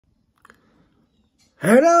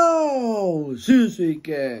Hello,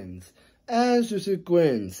 Susykins and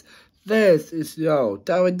Susyquins. This is your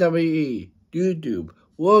WWE YouTube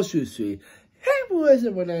World Sushi. Hey, boys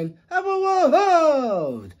and men, have a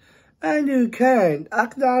world. And you can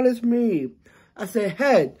acknowledge me as a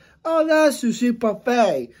head of the Sushi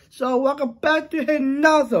Buffet. So welcome back to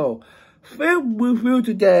another film review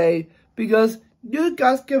today because you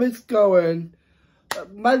guys keep it going.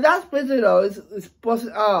 My last video is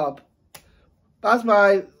posted up. That's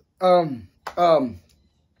my Monday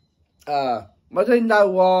Night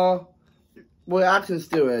Raw reactions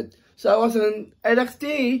to it. So I was in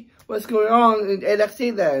NXT. What's going on in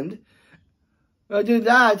NXT then? I'll do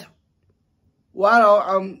that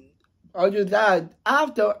while I'll do that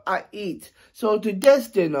after I eat. So today's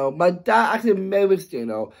dinner, my dad actually made this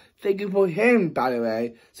dinner. Thank you for him, by the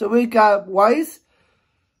way. So we got rice,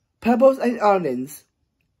 peppers and onions,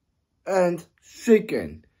 and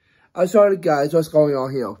chicken. I'll show you guys what's going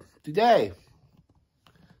on here today.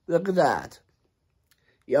 Look at that.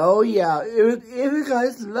 Yo, yeah, if you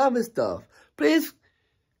guys love this stuff, please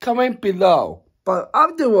comment below. But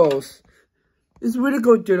afterwards, it's really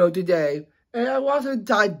good dinner today. And I wasn't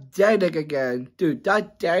Titanic again. Dude,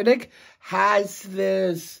 Titanic has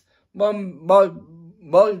this modern,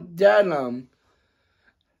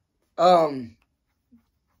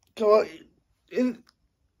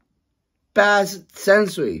 past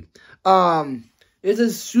century. It's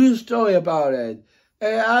a true story about it.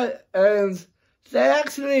 And they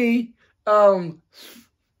actually, the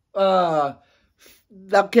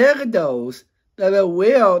characters that are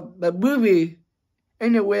real, the movie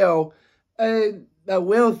in the real, and the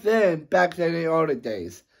real thing back then in the olden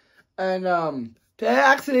days. And, they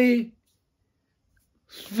actually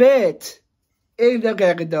fit in the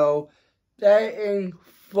character. They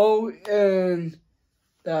involved in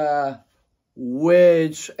the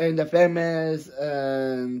rich and the famous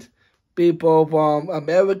and people from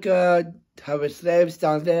America having slaves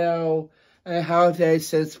down there and how they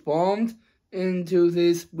transformed into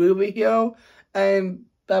this movie here. And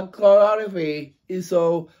the choreography is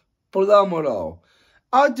so phenomenal.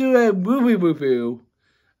 I'll do a movie review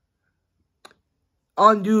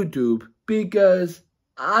on YouTube because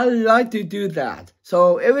I like to do that.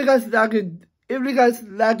 So if you guys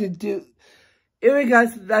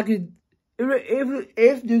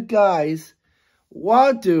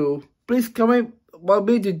want to, please comment want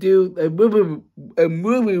me to do a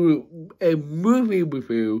movie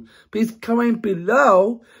review. Please comment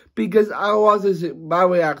below because I want to see my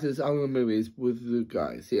reactions on the movies with you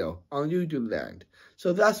guys here on YouTube Land.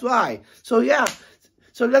 So that's why. So yeah.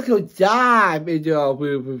 So let's go dive into our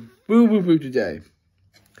movie review today.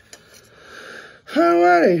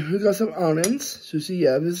 Alrighty, we got some onions to see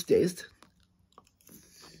how this tastes.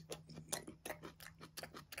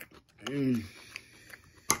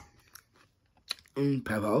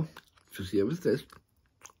 Pepper to see how this tastes.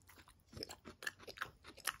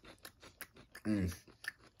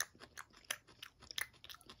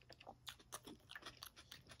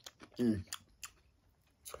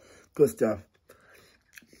 Good stuff.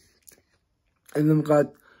 And then we got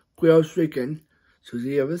grilled chicken to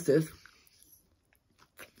see how this tastes.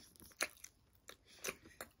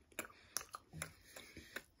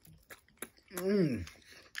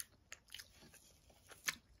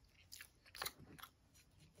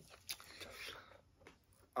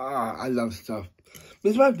 I love stuff.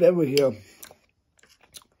 This is my favorite here.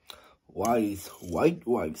 White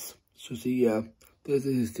rice. So see, this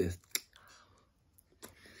is this.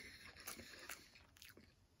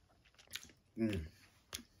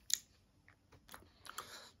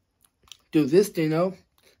 Dude, this dinner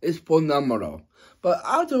is phenomenal. But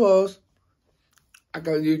afterwards, I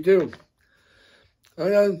got you too.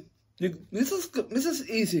 This is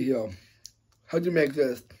easy here. How to make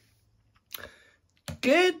this?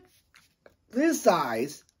 Get this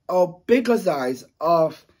size or bigger size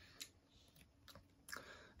of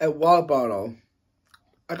a water bottle.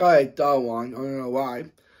 I got a dull one. I don't know why.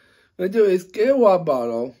 What I do is get a water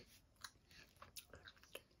bottle,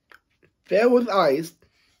 fill with ice,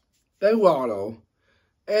 then water,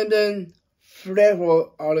 and then flavor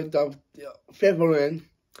all the stuff, flavor in,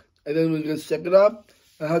 and then we just shake it up.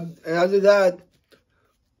 And after that,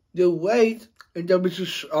 you wait until we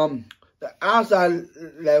just the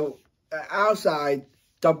outside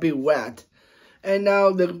don't be wet. And now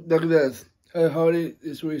look at this. Her honey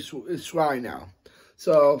is dry now.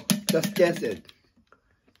 So just guess it.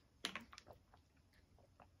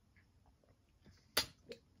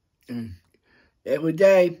 Every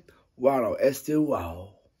day, water is still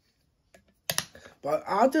wow. But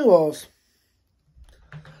afterwards,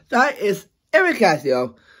 that is every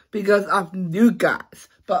Casio. because of you guys.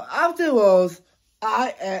 But afterwards,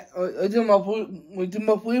 I do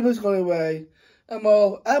my previous going away, and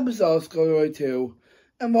more episodes going away too,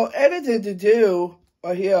 and more editing to do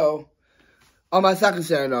right here on my second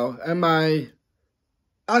channel, and my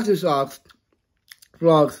Action Socks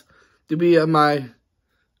vlogs to be on my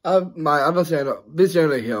other channel, this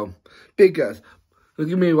channel here, because it'll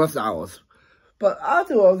give me 1 hours. But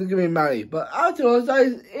afterwards, it'll give me money. But afterwards, I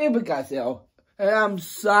even got here, and I'm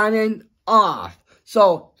signing off.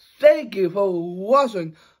 So thank you for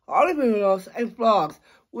watching all the videos and vlogs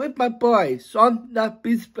with my boy, Son That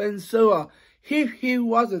Beats Spencer. If he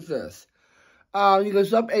watches this, you can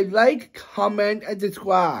drop a like, comment, and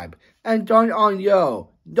subscribe, and turn on your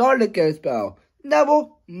notification bell. Never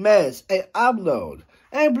miss an upload.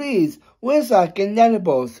 And please, website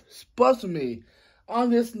Connectables sponsor me on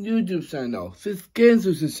this YouTube channel, this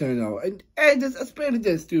Games channel, and just explain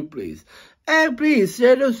this too, please. And please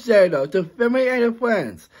share the channel to family and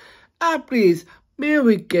friends. And please,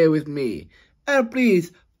 communicate with me. And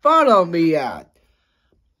please, follow me at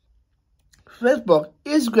Facebook,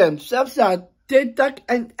 Instagram, Snapchat, TikTok,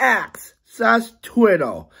 and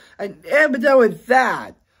X/Twitter. And every time with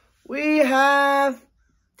that, we have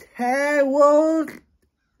tables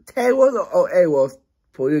or A-words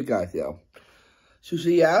for you guys here.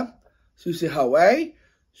 Sushi yeah, Sushi Hawaii,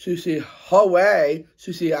 Sushi Hawaii,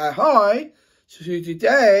 Sushi Ahoy, Sushi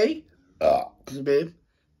today,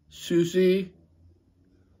 Sushi,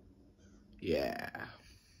 yeah.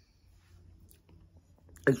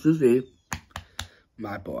 And Sushi,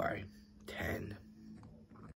 my boy, 10.